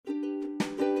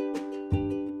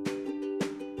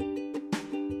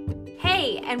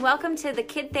Hey, and welcome to the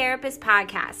Kid Therapist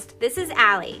Podcast. This is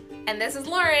Allie. And this is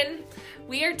Lauren.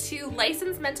 We are two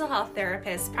licensed mental health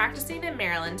therapists practicing in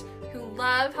Maryland who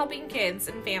love helping kids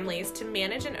and families to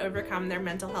manage and overcome their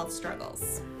mental health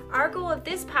struggles. Our goal of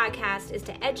this podcast is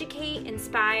to educate,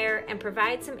 inspire, and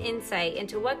provide some insight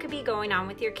into what could be going on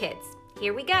with your kids.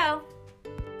 Here we go.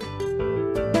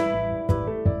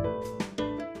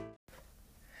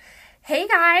 Hey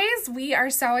guys, we are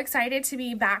so excited to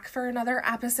be back for another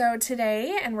episode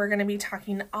today, and we're going to be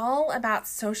talking all about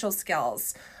social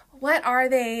skills. What are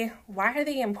they? Why are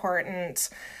they important?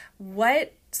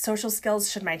 What social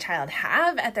skills should my child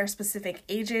have at their specific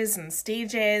ages and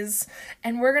stages?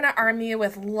 And we're going to arm you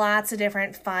with lots of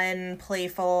different fun,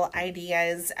 playful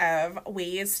ideas of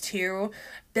ways to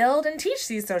build and teach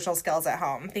these social skills at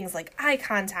home. Things like eye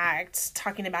contact,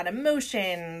 talking about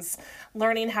emotions,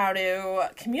 learning how to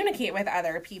communicate with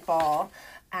other people,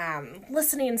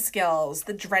 listening skills,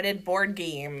 the dreaded board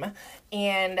game,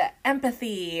 and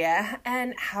empathy,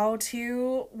 and how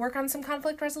to work on some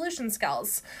conflict resolution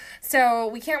skills. So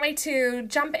we can't wait to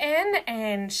jump in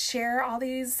and share all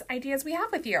these ideas we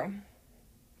have with you.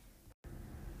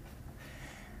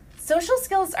 Social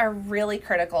skills are really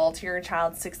critical to your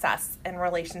child's success in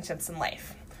relationships in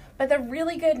life. But the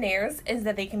really good news is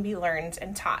that they can be learned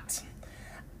and taught.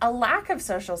 A lack of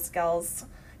social skills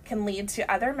can lead to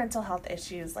other mental health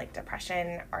issues like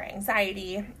depression or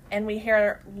anxiety. And we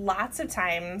hear lots of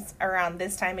times around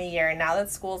this time of year, now that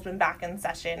school's been back in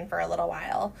session for a little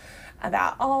while,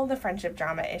 about all the friendship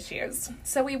drama issues.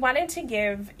 So we wanted to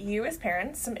give you as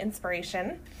parents some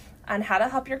inspiration on how to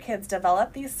help your kids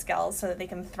develop these skills so that they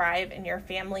can thrive in your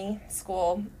family,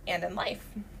 school, and in life.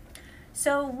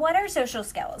 So what are social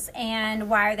skills and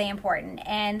why are they important?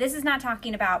 And this is not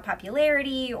talking about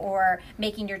popularity or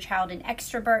making your child an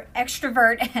extrovert.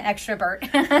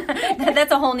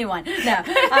 That's a whole new one. No,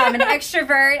 an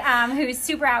extrovert who's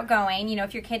super outgoing. You know,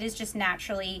 if your kid is just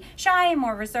naturally shy and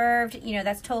more reserved, you know,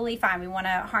 that's totally fine. We want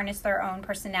to harness their own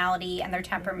personality and their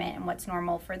temperament and what's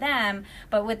normal for them.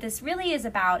 But what this really is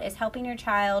about is helping your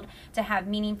child to have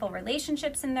meaningful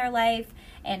relationships in their life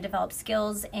and develop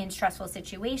skills in stressful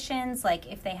situations,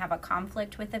 like if they have a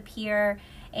conflict with a peer,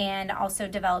 and also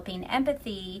developing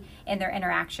empathy in their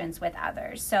interactions with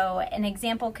others. So an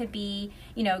example could be,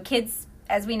 you know, kids,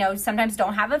 as we know, sometimes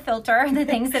don't have a filter, the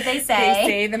things that they say. They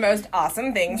say the most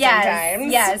awesome things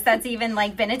sometimes. Yes, that's even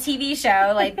like been a TV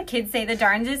show, like kids say the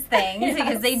darndest things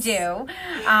because they do.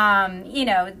 You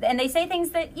know, and they say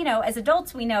things that, you know, as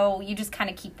adults, we know you just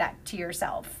kind of keep that to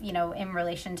yourself, you know, in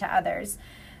relation to others.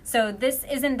 So this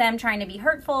isn't them trying to be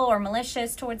hurtful or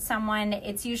malicious towards someone.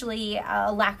 It's usually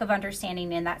a lack of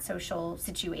understanding in that social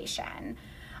situation.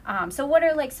 So what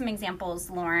are like some examples,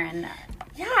 Lauren?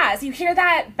 Yeah, so you hear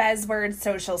that buzzword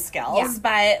social skills,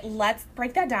 but let's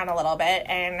break that down a little bit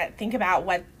and think about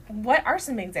what are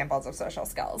some examples of social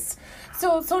skills.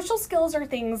 So social skills are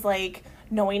things like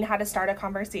knowing how to start a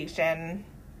conversation,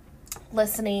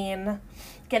 listening,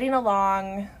 getting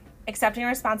along, accepting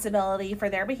responsibility for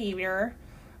their behavior,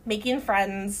 making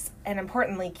friends, and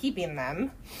importantly, keeping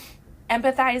them,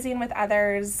 empathizing with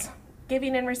others,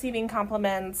 giving and receiving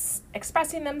compliments,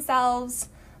 expressing themselves,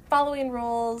 following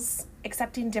rules,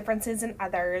 accepting differences in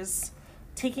others,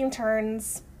 taking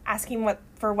turns, asking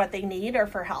for what they need or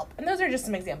for help. And those are just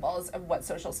some examples of what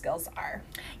social skills are.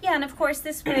 Yeah, and of course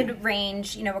this would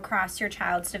range, you know, across your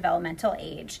child's developmental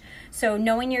age. So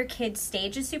knowing your kid's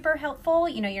stage is super helpful.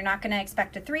 You know, you're not going to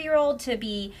expect a 3-year-old to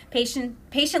be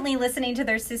patiently listening to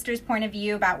their sister's point of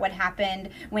view about what happened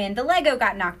when the Lego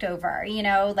got knocked over. You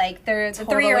know, like the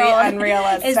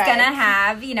 3-year-old is going to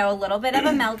have, you know, a little bit of a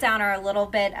meltdown or a little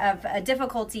bit of a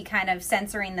difficulty kind of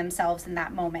censoring themselves in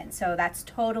that moment. So that's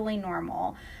totally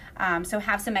normal. So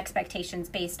have some expectations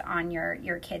based on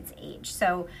your kid's age.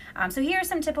 So here are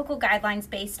some typical guidelines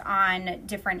based on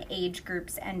different age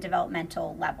groups and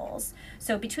developmental levels.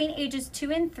 So between ages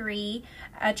 2 and 3,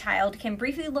 a child can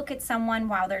briefly look at someone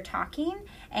while they're talking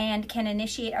and can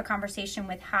initiate a conversation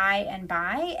with hi and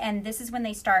bye. And this is when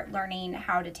they start learning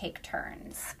how to take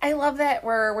turns. I love that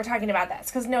we're talking about this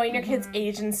because knowing your kid's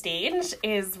age and stage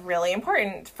is really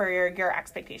important for your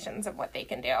expectations of what they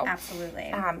can do. Absolutely.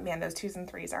 Man, those 2s and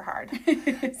 3s are hard.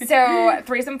 So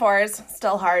 3s and 4s,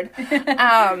 still hard.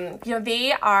 You know,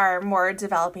 they are more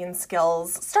developing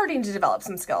skills, starting to develop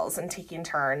some skills and taking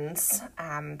turns.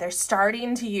 They're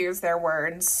starting to use their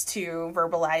words to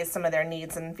verbalize some of their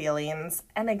needs and feelings.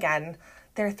 And again,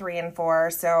 They're 3 and 4,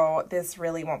 so this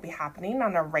really won't be happening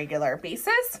on a regular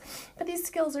basis, but these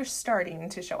skills are starting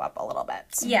to show up a little bit.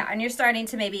 Yeah, and you're starting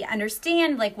to maybe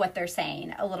understand like what they're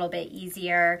saying a little bit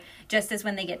easier, just as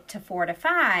when they get to 4 to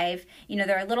 5, you know,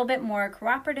 they're a little bit more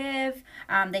cooperative,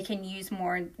 they can use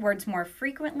more words more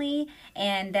frequently,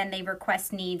 and then they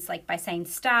request needs like by saying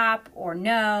stop or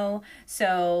no,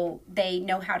 so they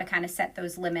know how to kind of set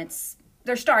those limits.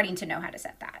 They're starting to know how to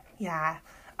set that. Yeah.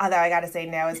 Although I got to say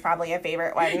no is probably a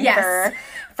favorite one Yes.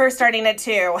 for starting at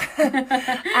 2.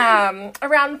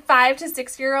 Around 5 to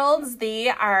 6 year olds,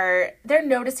 they're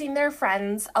noticing their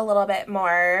friends a little bit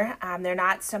more. They're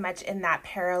not so much in that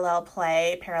parallel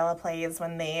play. Parallel play is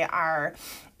when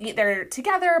they're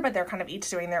together, but they're kind of each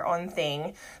doing their own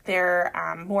thing. They're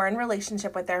more in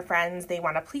relationship with their friends. They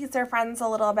want to please their friends a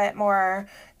little bit more.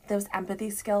 Those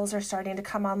empathy skills are starting to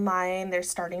come online. They're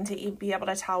starting to be able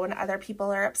to tell when other people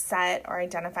are upset or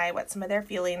identify what some of their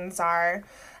feelings are.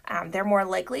 They're more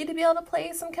likely to be able to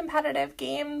play some competitive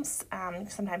games.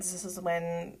 Sometimes this is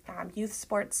when youth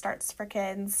sports starts for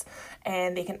kids,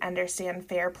 and they can understand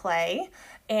fair play.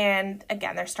 And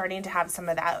again, they're starting to have some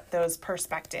of those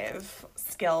perspective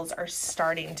skills are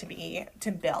starting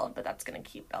to build, but that's going to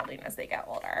keep building as they get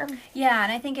older. Yeah,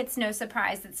 and I think it's no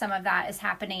surprise that some of that is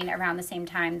happening around the same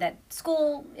time that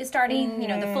school is starting, you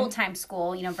know, the full-time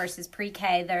school, you know, versus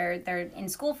pre-K. They're in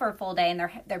school for a full day, and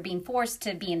they're being forced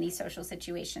to be in these social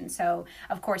situations. So,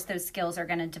 of course, those skills are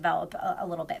going to develop a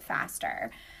little bit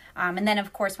faster. And then,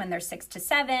 of course, when they're 6 to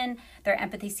 7, their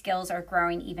empathy skills are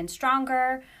growing even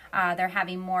stronger. They're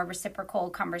having more reciprocal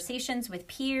conversations with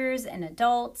peers and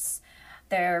adults.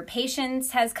 Their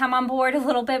patience has come on board a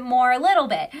little bit.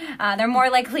 They're more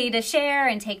likely to share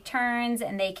and take turns,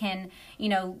 and they can, you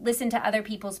know, listen to other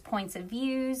people's points of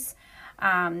views.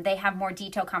 They have more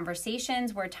detailed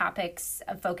conversations where topics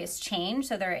of focus change,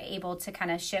 so they're able to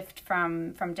kind of shift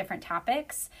from different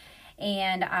topics.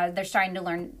 And they're starting to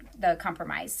learn the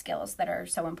compromise skills that are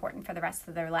so important for the rest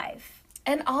of their life.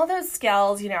 And all those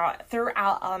skills, you know,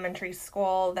 throughout elementary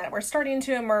school that we're starting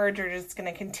to emerge are just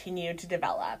going to continue to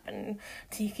develop and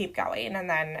to keep going. And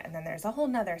then there's a whole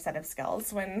nother set of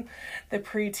skills when the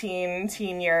preteen,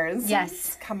 teen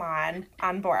years come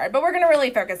on board. But we're going to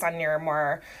really focus on your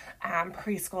more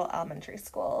preschool, elementary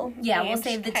school. Yeah, we'll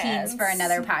save the teens for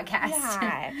another podcast.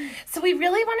 Yeah. So we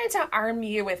really wanted to arm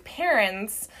you with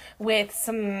parents with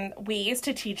some ways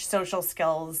to teach social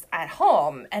skills at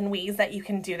home and ways that you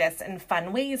can do this in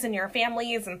fun ways in your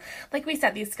families. And like we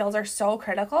said, these skills are so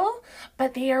critical,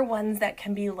 but they are ones that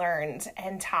can be learned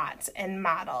and taught and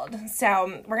modeled.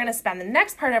 So we're going to spend the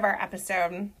next part of our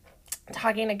episode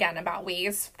talking again about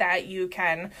ways that you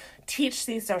can teach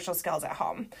these social skills at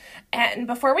home. And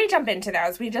before we jump into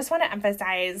those, we just want to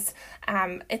emphasize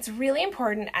it's really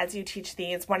important as you teach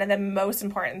these. One of the most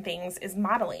important things is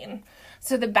modeling.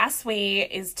 So the best way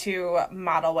is to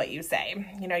model what you say.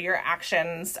 You know, your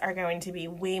actions are going to be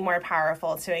way more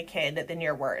powerful to a kid than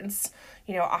your words.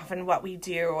 You know, often what we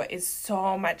do is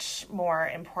so much more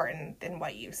important than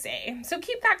what you say. So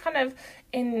keep that kind of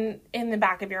in the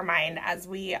back of your mind as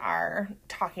we are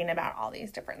talking about all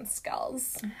these different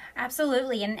skills.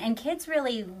 Absolutely. And kids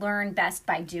really learn best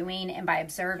by doing and by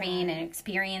observing and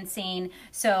experiencing.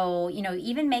 So, you know,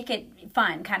 even make it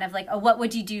fun, kind of like a what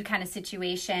would you do kind of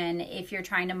situation if you're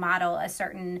trying to model a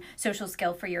certain social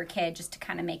skill for your kid, just to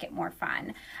kind of make it more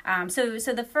fun. So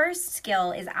the first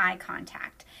skill is eye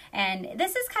contact. And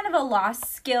this is kind of a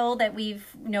lost skill that we've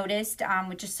noticed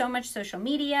with just so much social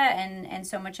media and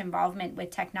so much involvement with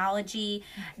technology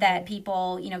that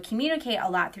people, you know, communicate a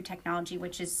lot through technology,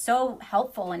 which is so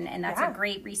helpful and that's a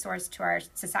great resource to our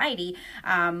society.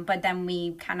 But then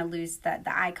we kind of lose the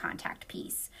eye contact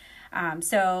piece.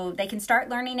 So they can start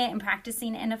learning it and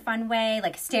practicing in a fun way,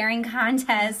 like a staring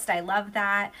contest. I love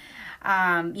that.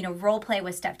 You know, role play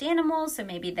with stuffed animals. So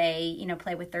maybe they, you know,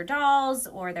 play with their dolls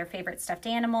or their favorite stuffed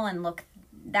animal and look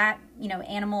that, you know,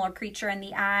 animal or creature in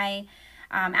the eye.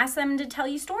 Ask them to tell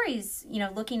you stories, you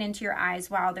know, looking into your eyes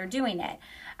while they're doing it.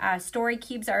 Story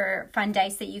cubes are fun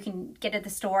dice that you can get at the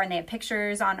store, and they have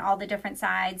pictures on all the different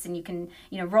sides, and you can,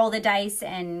 you know, roll the dice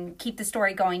and keep the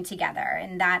story going together.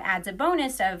 And that adds a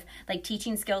bonus of like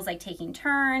teaching skills like taking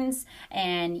turns,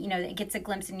 and, you know, it gets a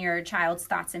glimpse in your child's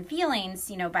thoughts and feelings,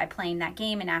 you know, by playing that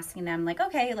game and asking them like,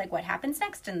 okay, like what happens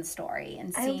next in the story,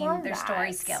 and seeing their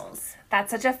story skills. That's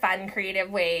such a fun,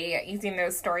 creative way using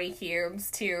those story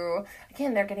cubes to,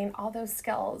 again, they're getting all those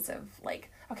skills of like,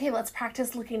 okay, let's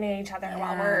practice looking at each other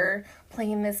while we're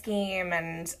playing this game.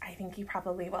 And I think you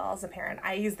probably will as a parent.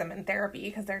 I use them in therapy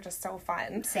because they're just so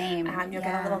fun. Same. You'll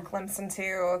get a little glimpse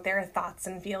into their thoughts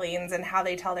and feelings and how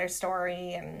they tell their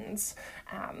story. And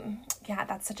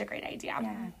that's such a great idea.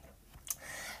 Yeah.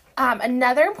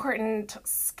 Another important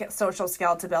social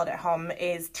skill to build at home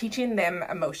is teaching them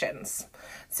emotions.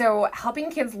 So helping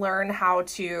kids learn how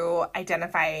to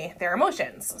identify their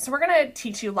emotions. So we're going to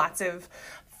teach you lots of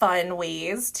fun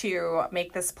ways to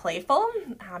make this playful.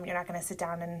 You're not going to sit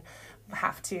down and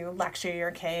have to lecture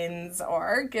your kids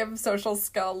or give social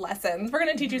skill lessons. We're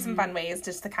going to teach you some fun ways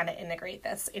just to kind of integrate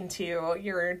this into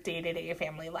your day-to-day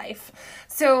family life.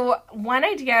 So one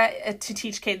idea to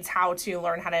teach kids how to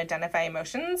learn how to identify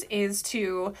emotions is do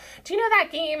you know that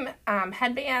game,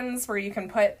 Headbands, where you can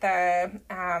put the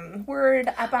word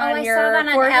up on your forehead?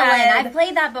 I saw that on Ellen. I've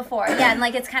played that before. Yeah, and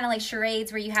like it's kind of like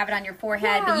charades where you have it on your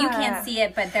forehead, but you can't see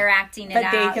it, but they're acting it out.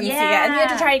 But they can see it, and you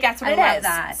have to try to guess what it is.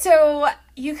 That. So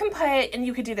you can and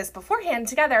you could do this beforehand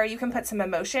together, you can put some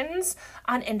emotions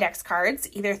on index cards,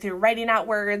 either through writing out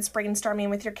words, brainstorming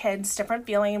with your kids, different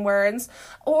feeling words,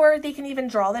 or they can even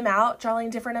draw them out, drawing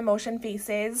different emotion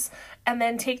faces, and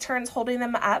then take turns holding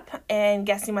them up and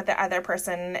guessing what the other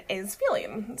person is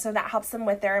feeling. So that helps them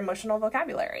with their emotional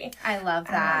vocabulary. I love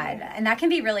that. And that can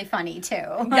be really funny too.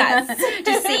 Yes.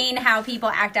 Just seeing how people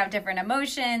act out different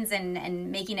emotions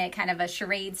and making it kind of a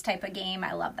charades type of game.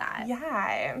 I love that.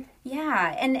 Yeah.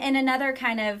 Yeah. And another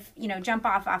kind of, jump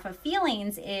off of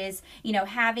feelings is,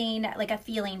 having like a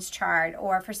feelings chart,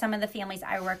 or for some of the families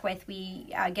I work with, we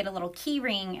get a little key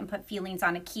ring and put feelings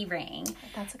on a key ring.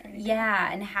 That's a great idea.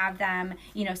 Yeah. And have them,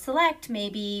 select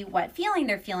maybe what feeling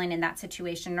they're feeling in that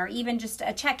situation, or even just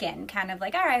a check-in, kind of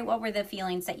like, all right, what were the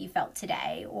feelings that you felt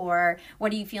today? Or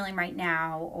what are you feeling right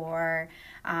now? Or,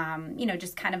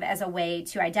 just kind of as a way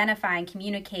to identify and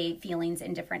communicate feelings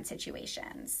in different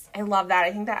situations. I love that.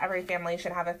 I think that every family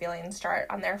should have a feelings chart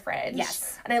on their fridge.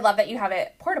 Yes. And I love that you have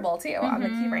it portable too on the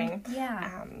key ring.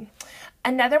 Yeah.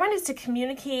 Another one is to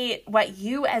communicate what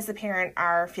you as the parent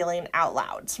are feeling out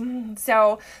loud.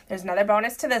 So there's another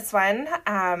bonus to this one.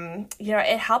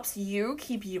 It helps you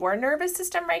keep your nervous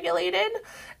system regulated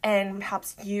and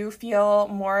helps you feel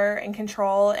more in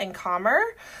control and calmer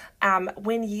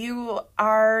when you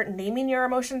are naming your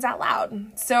emotions out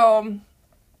loud. So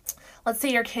let's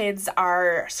say your kids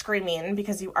are screaming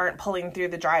because you aren't pulling through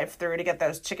the drive-thru to get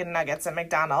those chicken nuggets at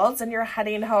McDonald's and you're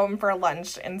heading home for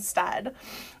lunch instead.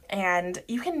 And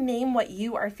you can name what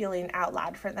you are feeling out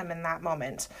loud for them in that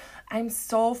moment. I'm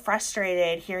so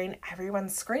frustrated hearing everyone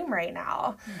scream right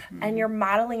now. And you're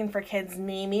modeling for kids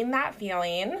naming that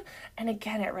feeling. And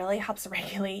again, it really helps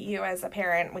regulate you as a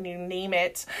parent when you name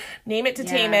it to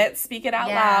tame it, speak it out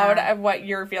loud of what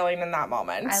you're feeling in that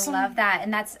moment. I love that.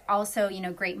 And that's also,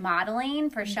 great modeling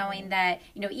for showing that,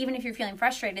 even if you're feeling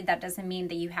frustrated, that doesn't mean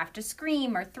that you have to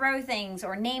scream or throw things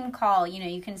or name call.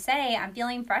 You can say, I'm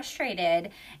feeling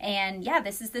frustrated. And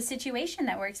this is the situation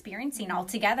that we're experiencing all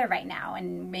together right now.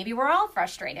 And maybe we're all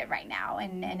frustrated right now.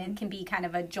 And it can be kind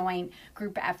of a joint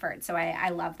group effort. So I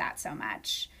love that so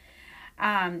much.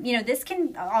 This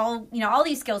can all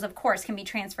these skills, of course, can be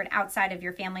transferred outside of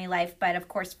your family life. But of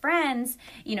course, friends,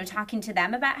 talking to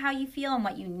them about how you feel and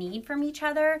what you need from each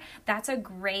other, that's a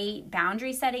great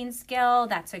boundary setting skill.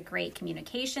 That's a great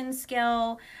communication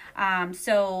skill.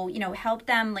 So help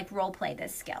them like role play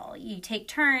this skill. You take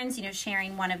turns,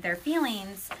 sharing one of their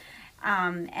feelings.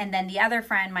 And then the other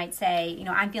friend might say,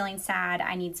 I'm feeling sad.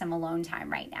 I need some alone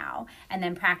time right now. And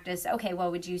then practice, okay,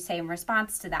 what would you say in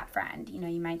response to that friend?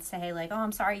 You might say like, oh,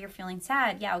 I'm sorry you're feeling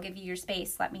sad. Yeah, I'll give you your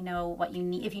space. Let me know what you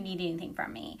need, if you need anything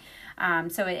from me.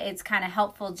 So it's kind of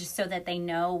helpful just so that they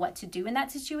know what to do in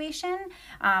that situation.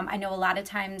 I know a lot of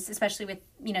times, especially with,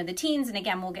 the teens, and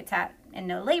again, we'll get to that in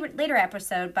a later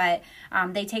episode, but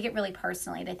they take it really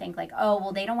personally. They think like, oh,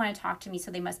 well, they don't want to talk to me, so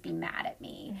they must be mad at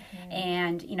me.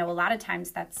 And, a lot of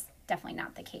times that's definitely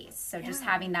not the case. So just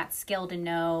having that skill to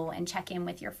know and check in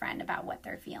with your friend about what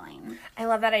they're feeling. I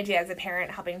love that idea as a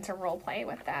parent, helping to role play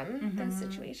with them, those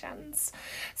situations.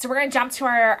 So we're going to jump to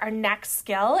our next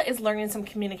skill is learning some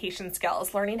communication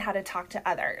skills, learning how to talk to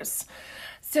others.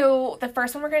 So the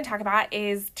first one we're going to talk about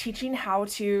is teaching how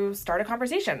to start a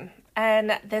conversation.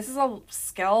 And this is a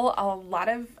skill a lot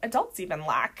of adults even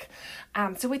lack.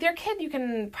 So with your kid, you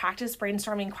can practice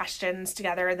brainstorming questions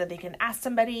together that they can ask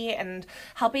somebody and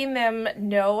helping them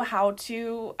know how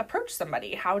to approach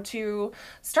somebody, how to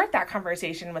start that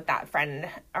conversation with that friend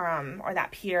or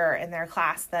that peer in their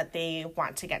class that they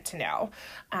want to get to know.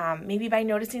 Maybe by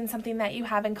noticing something that you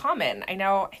have in common.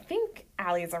 I think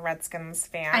Allie's a Redskins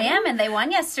fan. I am, and they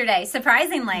won yesterday,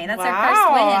 surprisingly. That's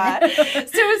our first win.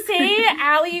 So say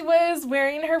Allie was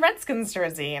wearing her Redskins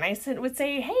jersey, and I would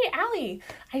say, hey, Allie,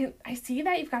 I see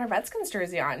that you've got a Redskins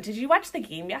jersey on. Did you watch the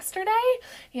game yesterday?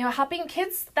 Helping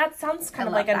kids, that sounds kind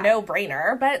of like a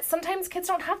no-brainer, but sometimes kids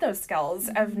don't have those skills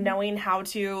of knowing how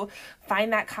to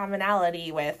find that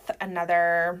commonality with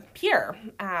another peer.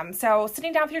 So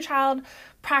sitting down with your child,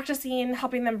 practicing,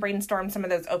 helping them brainstorm some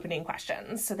of those opening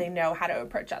questions so they know how to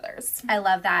approach others. I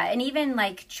love that. And even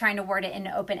trying to word it in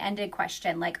an open-ended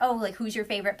question, who's your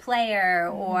favorite player?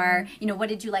 Or, what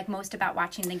did you like most about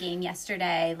watching the game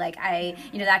yesterday?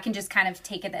 That can just kind of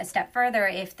take it a step further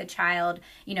if the child,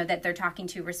 that they're talking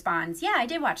to responds, yeah, I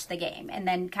did watch the game. And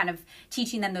then kind of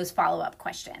teaching them those follow-up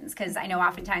questions. Because I know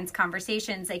oftentimes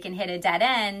conversations, they can hit a dead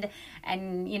end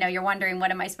and, you're wondering, what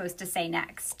am I supposed to say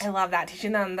next? I love that.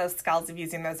 Teaching them those skills of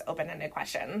using those open-ended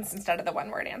questions instead of the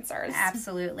one-word answers.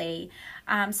 Absolutely.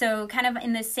 So kind of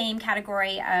in the same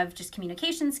category of just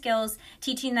communication skills,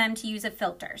 teaching them to use a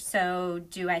filter. So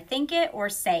do I think it or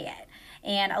say it?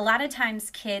 And a lot of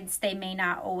times kids, they may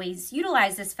not always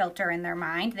utilize this filter in their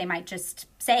mind. They might just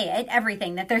say it,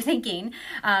 everything that they're thinking.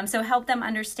 So help them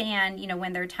understand,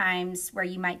 when there are times where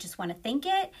you might just want to think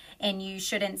it and you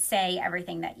shouldn't say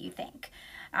everything that you think.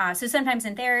 So sometimes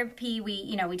in therapy,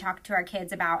 we talk to our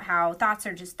kids about how thoughts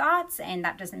are just thoughts, and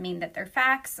that doesn't mean that they're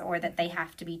facts or that they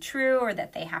have to be true or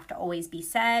that they have to always be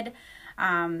said.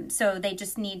 So they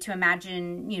just need to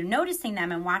imagine, noticing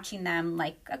them and watching them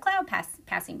like a cloud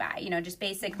passing by, just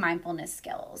basic mindfulness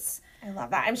skills. I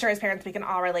love that. I'm sure as parents, we can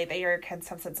all relate that your kids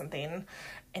have said something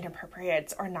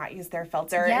inappropriate or not use their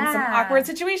filter in some awkward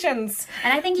situations.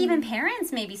 And I think even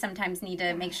parents maybe sometimes need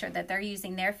to make sure that they're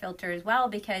using their filter as well,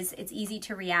 because it's easy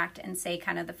to react and say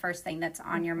kind of the first thing that's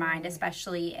on your mind,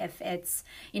 especially if it's,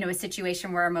 a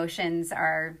situation where emotions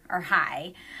are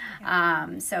high.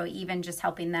 So even just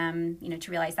helping them,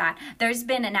 to realize that. There's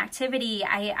been an activity,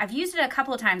 I've used it a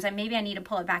couple of times, and maybe I need to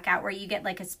pull it back out, where you get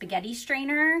like a spaghetti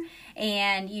strainer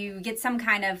and you get some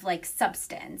kind of like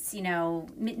substance,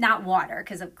 not water,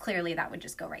 because clearly that would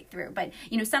just go right through, but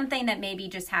something that maybe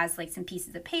just has like some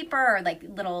pieces of paper or like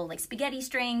little like spaghetti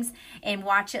strings, and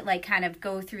watch it like kind of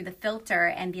go through the filter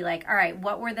and be like, all right,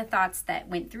 what were the thoughts that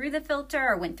went through the filter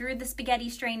or went through the spaghetti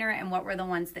strainer, and what were the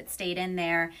ones that stayed in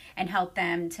there, and help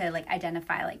them to like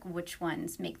identify like which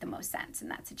ones make the most sense in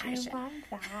that situation. I love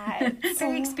that. It's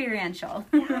very experiential.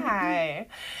 Yeah.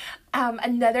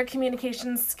 Another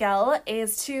communication skill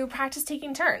is to practice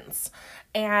taking turns.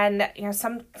 And,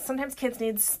 sometimes kids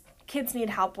need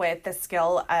help with the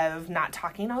skill of not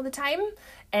talking all the time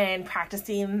and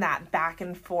practicing that back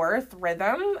and forth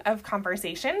rhythm of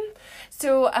conversation.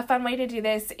 So a fun way to do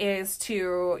this is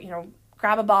to,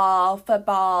 grab a ball,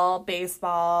 football,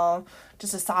 baseball,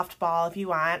 just a softball if you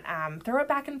want. Throw it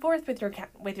back and forth with your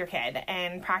kid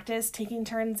and practice taking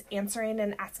turns answering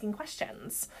and asking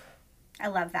questions. I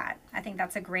love that. I think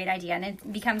that's a great idea. And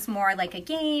it becomes more like a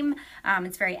game.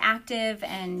 It's very active,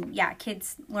 and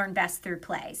kids learn best through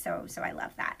play. So I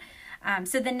love that.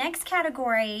 So the next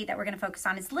category that we're going to focus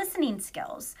on is listening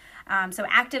skills. So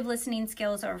active listening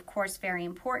skills are, of course, very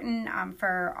important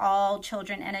for all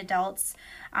children and adults.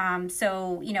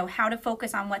 So, how to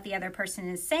focus on what the other person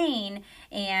is saying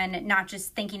and not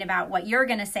just thinking about what you're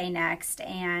going to say next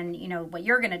and, what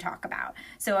you're going to talk about.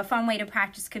 So a fun way to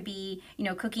practice could be,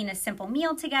 cooking a simple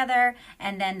meal together,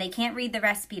 and then they can't read the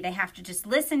recipe. They have to just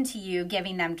listen to you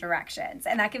giving them directions.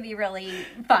 And that could be really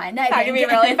fun. That could be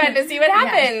really fun to see what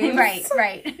happens. Yeah.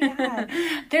 Right.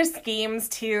 Yeah. There's games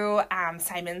too.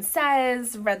 Simon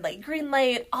Says, Red Light, Green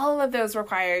Light, all of those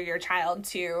require your child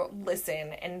to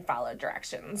listen and follow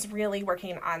directions, really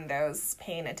working on those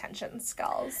paying attention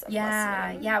skills.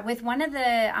 Yeah. With one of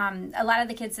the, a lot of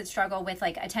the kids that struggle with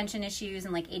like attention issues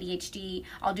and like ADHD,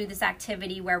 I'll do this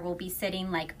activity where we'll be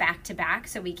sitting like back to back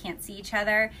so we can't see each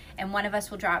other, and one of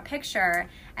us will draw a picture,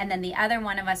 and then the other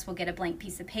one of us will get a blank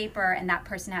piece of paper, and that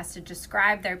person has to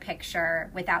describe their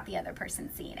picture without the other person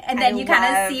seeing it. And then you kind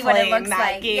of see what it looks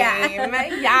like. Game.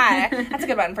 Yeah. That's a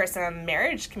good one for some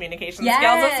marriage communication skills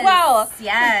as well.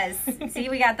 Yes. See,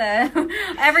 we got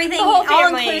Everything all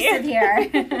inclusive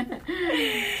here.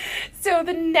 So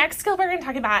the next skill we're going to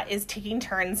talk about is taking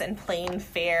turns and playing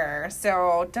fair.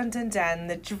 So dun dun dun,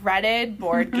 the dreaded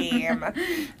board game.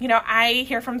 I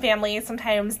hear from families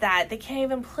sometimes that they can't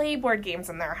even play board games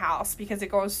in their house because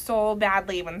it goes so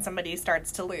badly when somebody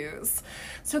starts to lose.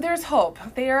 So there's hope.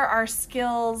 There are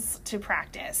skills to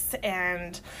practice,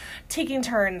 and taking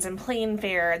turns and playing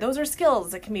fair, those are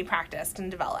skills that can be practiced and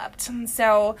developed. And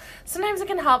so sometimes it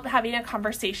can help having a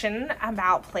conversation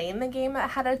about playing the game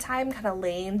ahead of time, kind of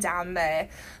laying down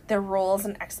the rules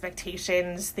and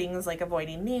expectations, things like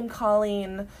avoiding name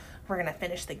calling. We're going to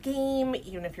finish the game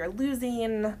even if you're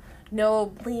losing. No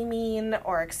blaming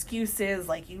or excuses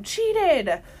like you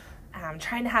cheated.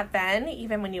 Trying to have fun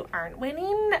even when you aren't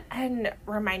winning, and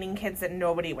reminding kids that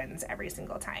nobody wins every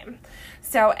single time.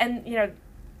 So, and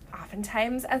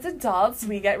oftentimes as adults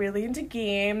we get really into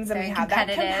games and we have that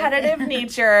competitive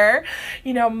nature.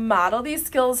 Model these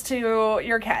skills to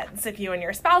your kids. If you and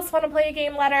your spouse want to play a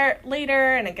game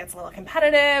later and it gets a little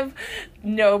competitive,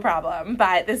 no problem.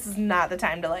 But this is not the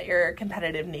time to let your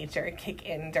competitive nature kick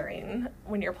in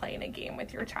when you're playing a game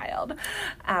with your child.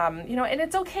 And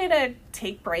it's okay to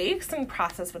take breaks and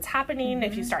process what's happening.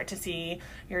 Mm-hmm. If you start to see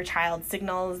your child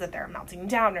signals that they're melting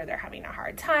down or they're having a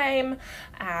hard time,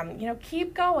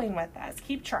 keep going with this.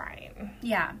 Keep trying.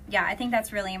 Yeah, I think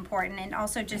that's really important. And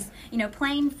also just,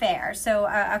 playing fair. So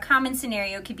a common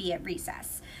scenario could be at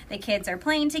recess. The kids are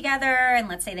playing together, and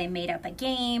let's say they made up a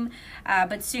game,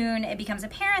 but soon it becomes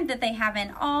apparent that they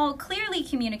haven't all clearly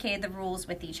communicated the rules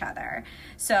with each other.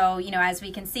 So, as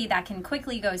we can see, that can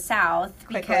quickly go south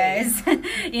because,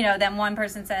 then one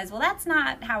person says, well, that's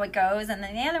not how it goes, and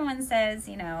then the other one says,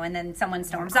 and then someone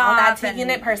storms off. That taking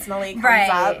it personally comes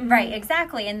up. Right,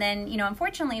 exactly. And then,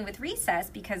 unfortunately with recess,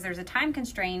 because there's a time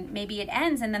constraint, maybe it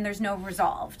ends and then there's no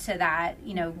resolve to that,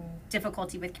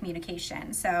 difficulty with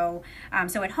communication. So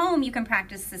at home, you can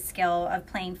practice the skill of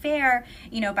playing fair,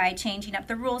 by changing up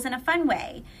the rules in a fun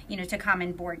way, to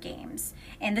common board games.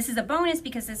 And this is a bonus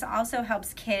because this also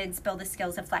helps kids build the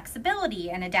skills of flexibility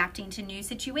and adapting to new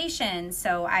situations.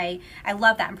 So I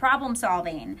love that, and problem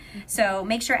solving. Mm-hmm. So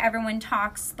make sure everyone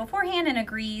talks beforehand and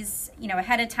agrees,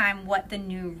 ahead of time what the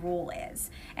new rule is,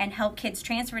 and help kids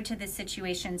transfer to the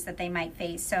situations that they might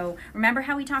face. So remember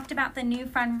how we talked about the new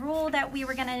fun rule that we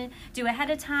were going to do ahead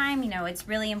of time? It's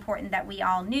really important that we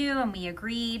all knew and we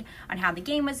agreed on how the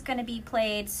game was going to be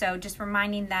played. So just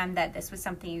reminding them that this was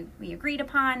something we agreed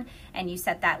upon, and you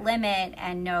set that limit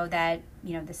and know that,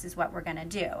 this is what we're going to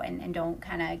do, and don't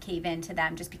kind of cave into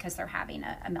them just because they're having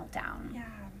a meltdown. Yeah.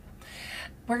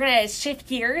 We're going to shift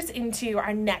gears into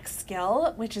our next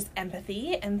skill, which is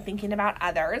empathy and thinking about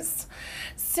others.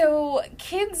 So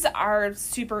kids are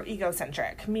super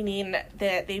egocentric, meaning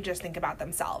that they just think about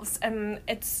themselves. And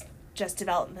it's just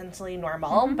developmentally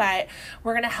normal, mm-hmm. but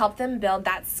we're going to help them build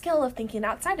that skill of thinking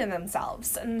outside of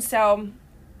themselves. And so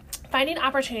finding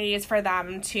opportunities for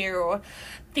them to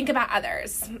think about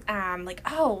others, like,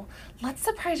 oh, let's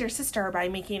surprise your sister by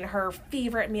making her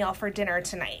favorite meal for dinner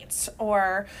tonight,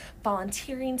 or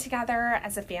volunteering together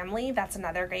as a family. That's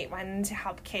another great one to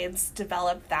help kids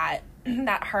develop that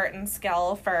heart and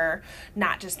skill for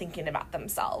not just thinking about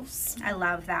themselves. I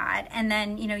love that. And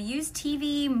then, use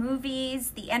TV,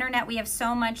 movies, the internet. We have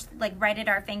so much right at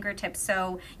our fingertips.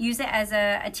 So use it as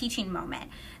a teaching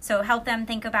moment. So help them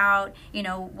think about,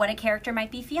 what a character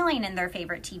might be feeling in their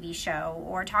favorite TV show,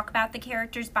 or talk about the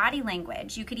character's body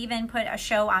language. You could even put a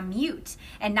show on mute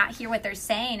and not hear what they're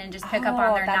saying and just pick up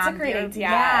on their that's a great idea.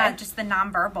 Yeah, just the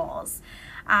nonverbals.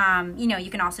 You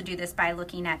can also do this by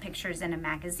looking at pictures in a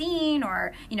magazine,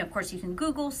 or, of course you can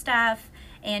Google stuff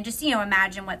and just,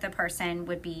 imagine what the person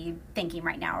would be thinking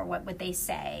right now, or what would they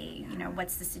say,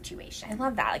 what's the situation. I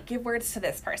love that. Give words to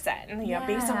this person,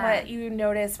 based on what you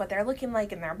notice, what they're looking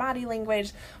like in their body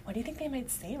language. What do you think they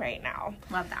might say right now?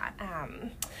 Love that.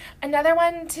 Another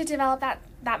one to develop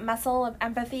that muscle of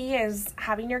empathy is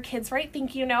having your kids write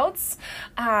thank you notes.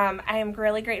 I am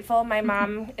really grateful. My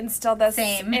mom instilled this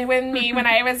with me when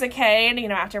I was a kid,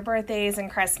 after birthdays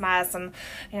and Christmas. And,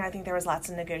 I think there was lots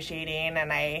of negotiating,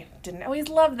 and I didn't always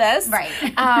love this. Right.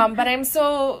 But I'm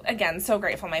so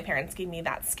grateful my parents gave me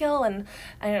that skill. And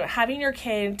having your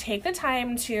kid take the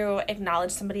time to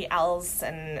acknowledge somebody else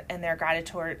and their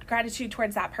gratitude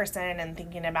towards that person, and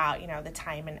thinking about, the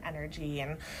time and energy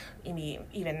and maybe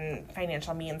even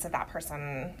financial means that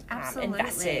person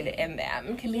invested in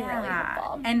them can be really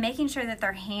helpful. And making sure that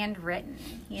they're handwritten.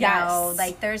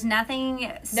 There's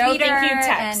nothing sweeter. No thank you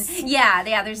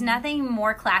text. There's nothing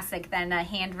more classic than a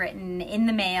handwritten in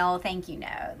the mail thank you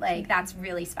note. That's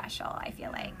really special, I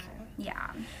feel like.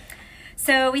 Yeah.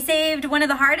 So we saved one of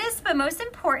the hardest but most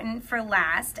important for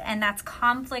last, and that's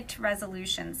conflict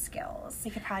resolution skills. We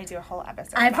could probably do a whole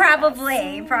episode.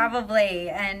 Probably.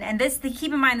 And this,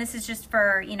 keep in mind, this is just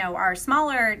for, our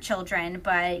smaller children,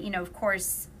 but, of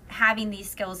course, having these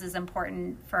skills is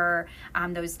important for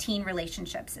those teen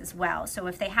relationships as well. So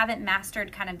if they haven't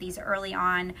mastered kind of these early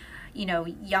on,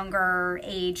 younger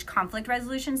age conflict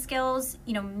resolution skills,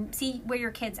 see where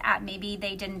your kid's at. Maybe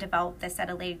they didn't develop this at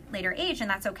a later age, and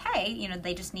that's okay.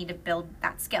 They just need to build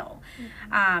that skill.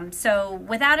 Mm-hmm. So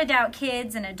without a doubt,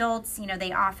 kids and adults,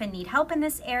 they often need help in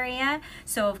this area.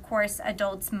 So of course,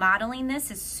 adults modeling this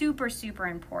is super, super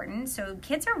important. So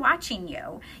kids are watching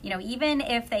you, even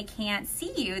if they can't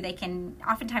see you, they can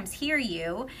oftentimes hear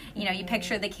you. You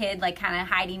picture the kid like kind of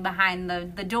hiding behind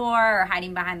the door or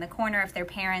hiding behind the corner if their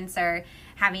parents are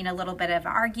having a little bit of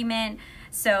argument.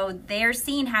 So they're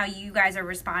seeing how you guys are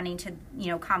responding to,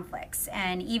 conflicts.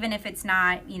 And even if it's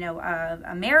not,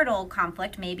 a marital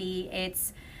conflict, maybe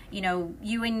it's,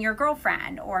 you and your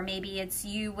girlfriend, or maybe it's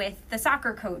you with the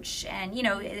soccer coach, and,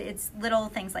 it's little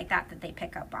things like that they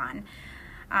pick up on.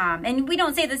 And we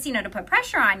don't say this, to put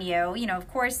pressure on you. Of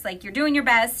course, like, you're doing your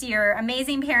best. You're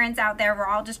amazing parents out there. We're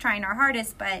all just trying our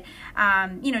hardest. But,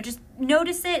 just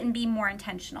notice it and be more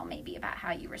intentional maybe about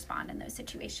how you respond in those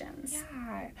situations.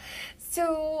 Yeah.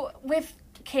 So with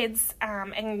kids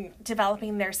and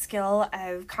developing their skill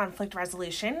of conflict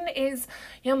resolution is,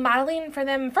 modeling for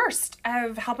them first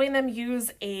of helping them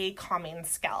use a calming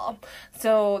skill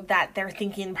so that their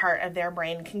thinking part of their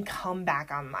brain can come back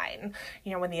online.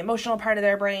 When the emotional part of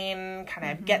their brain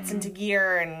kind of gets into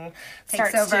gear and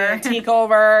starts to take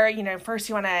over, first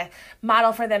you want to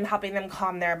model for them, helping them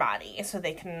calm their body so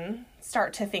they can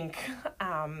start to think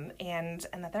and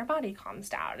that their body calms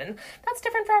down. And that's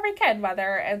different for every kid,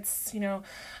 whether it's,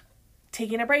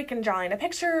 taking a break and drawing a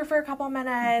picture for a couple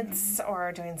minutes,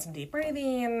 or doing some deep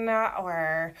breathing,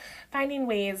 or finding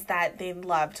ways that they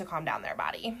love to calm down their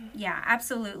body. Yeah,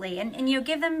 absolutely. And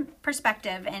give them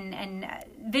perspective, and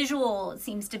visual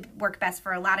seems to work best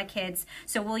for a lot of kids.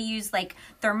 So we'll use like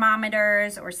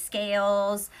thermometers or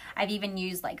scales. I've even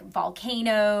used like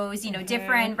volcanoes,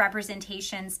 different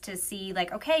representations to see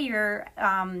like, okay, your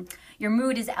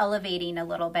mood is elevating a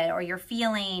little bit, or your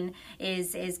feeling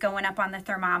is going up on the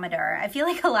thermometer. I feel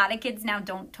like a lot of kids now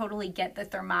don't totally get the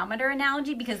thermometer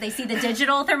analogy because they see the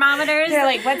digital thermometers. They're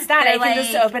like, what's that? I can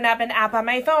just open up an app on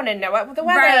my phone and know what the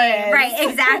weather is. Right,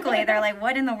 exactly. They're like,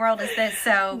 what in the world is this?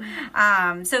 So,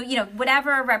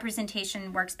 whatever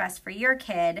representation works best for your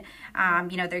kid,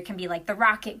 there can be like the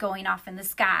rocket going off in the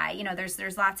sky.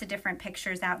 There's lots of different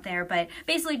pictures out there, but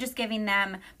basically just giving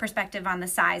them perspective on the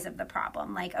size of the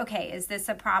problem. Like, okay, is this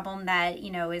a problem that,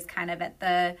 is kind of at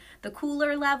the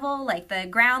cooler level, like the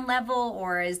ground level,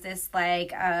 or is this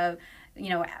like a,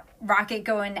 rocket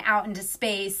going out into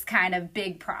space kind of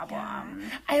big problem?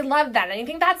 Yeah. I love that. And I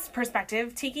think that's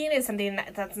perspective taking is something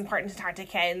that's important to talk to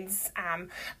kids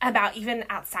about, even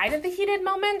outside of the heated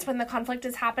moment when the conflict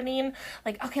is happening.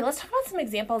 Like, okay, let's talk about some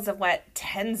examples of what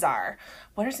 10s are.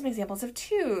 What are some examples of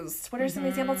 2s? What are some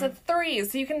examples of 3s?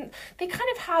 So they kind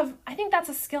of have, I think that's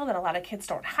a skill that a lot of kids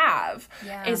don't have,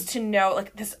 is to know,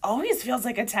 like, this always feels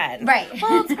like a 10. Right.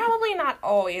 Well, it's probably not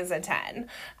always a 10.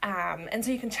 And so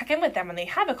you can check in with them when they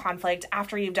have a conflict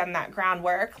after you've done that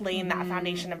groundwork, laying that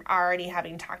foundation of already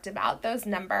having talked about those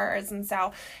numbers. And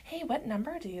so, hey, what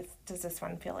number does this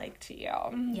one feel like to you?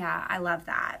 Yeah, I love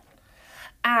that.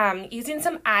 Using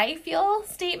some I feel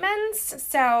statements.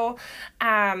 So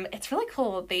it's really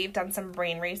cool. They've done some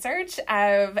brain research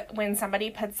of when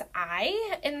somebody puts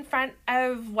I in front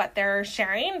of what they're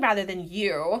sharing rather than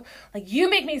you, like, you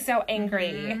make me so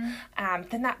angry,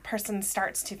 then that person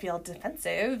starts to feel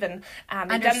defensive. And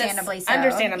understandably so.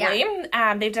 Understandably.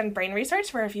 Yeah. They've done brain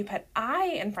research where if you put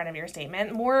I in front of your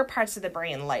statement, more parts of the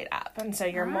brain light up. And so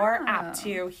you're more apt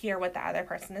to hear what the other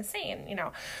person is saying,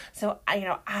 So,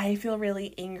 I feel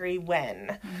really angry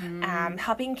when.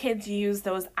 Helping kids use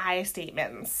those I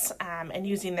statements and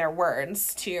using their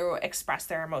words to express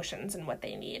their emotions and what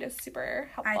they need is super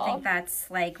helpful. I think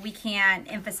that's, like, we can't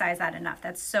emphasize that enough.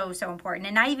 That's so, so important.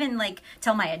 And I even, like,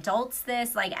 tell my adults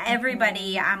this, like,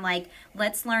 everybody, I'm like,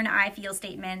 let's learn I feel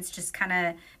statements, just kind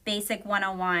of basic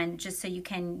 101, just so you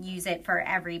can use it for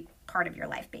every part of your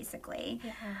life, basically.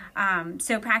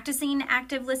 So practicing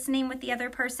active listening with the other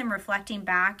person, reflecting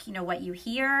back, what you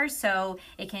hear. So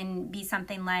it can be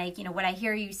something like, what I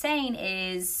hear you saying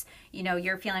is,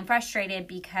 you're feeling frustrated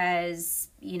because,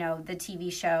 the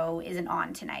TV show isn't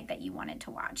on tonight that you wanted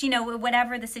to watch.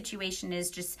 Whatever the situation is,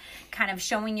 just kind of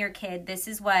showing your kid, this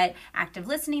is what active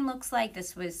listening looks like.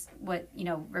 This was what,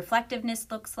 reflectiveness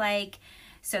looks like.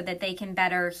 so that they can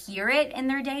better hear it in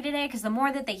their day-to-day, because the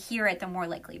more that they hear it, the more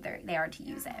likely they are to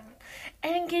use it.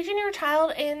 And engaging your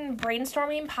child in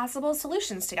brainstorming possible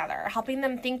solutions together, helping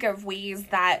them think of ways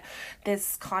that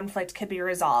this conflict could be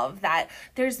resolved, that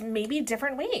there's maybe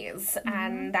different ways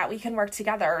and that we can work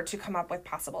together to come up with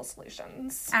possible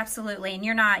solutions. Absolutely. And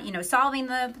you're not, solving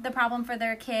the problem for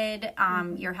their kid.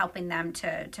 You're helping them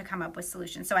to come up with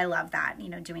solutions. So I love that,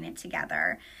 doing it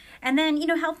together. And then,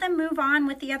 help them move on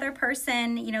with the other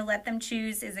person. Let them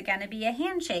choose, is it going to be a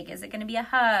handshake? Is it going to be a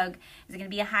hug? Is it going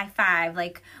to be a high five?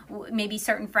 Like maybe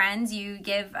certain friends you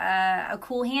give a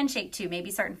cool handshake to.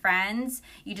 Maybe certain friends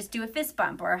you just do a fist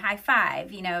bump or a high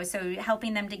five, So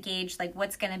helping them to gauge like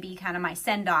what's going to be kind of my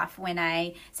send off when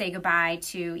I say goodbye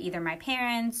to either my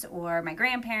parents or my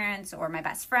grandparents or my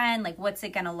best friend. Like what's it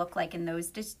going to look like in those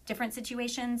different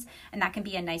situations? And that can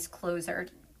be a nice closer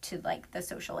to like the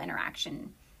social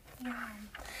interaction. Yeah.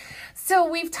 So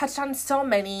we've touched on so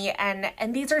many,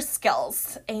 and these are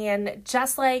skills, and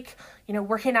just like,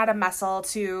 working out a muscle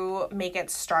to make it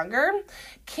stronger,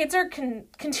 kids are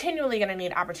continually going to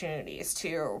need opportunities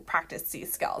to practice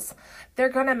these skills. They're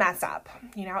going to mess up,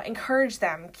 encourage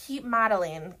them, keep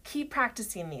modeling, keep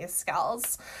practicing these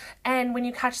skills. And when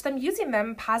you catch them using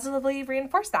them, positively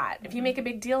reinforce that. If you make a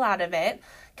big deal out of it,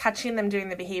 catching them doing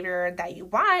the behavior that you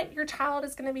want, your child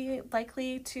is going to be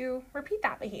likely to repeat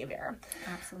that behavior.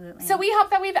 Absolutely. So we hope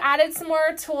that we've added some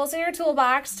more tools in your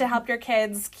toolbox to help your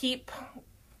kids keep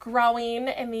growing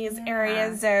in these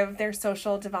areas of their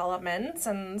social development,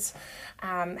 and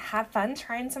have fun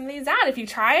trying some of these out. If you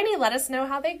try any, let us know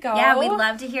how they go. Yeah, we'd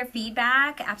love to hear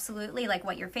feedback. Absolutely. Like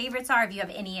what your favorites are. If you have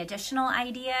any additional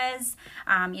ideas,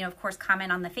 of course,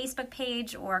 comment on the Facebook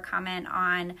page or comment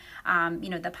on,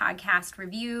 the podcast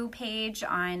review page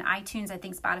on iTunes. I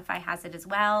think Spotify has it as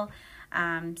well.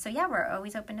 So yeah, we're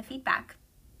always open to feedback.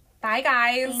 Bye,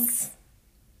 guys. Thanks.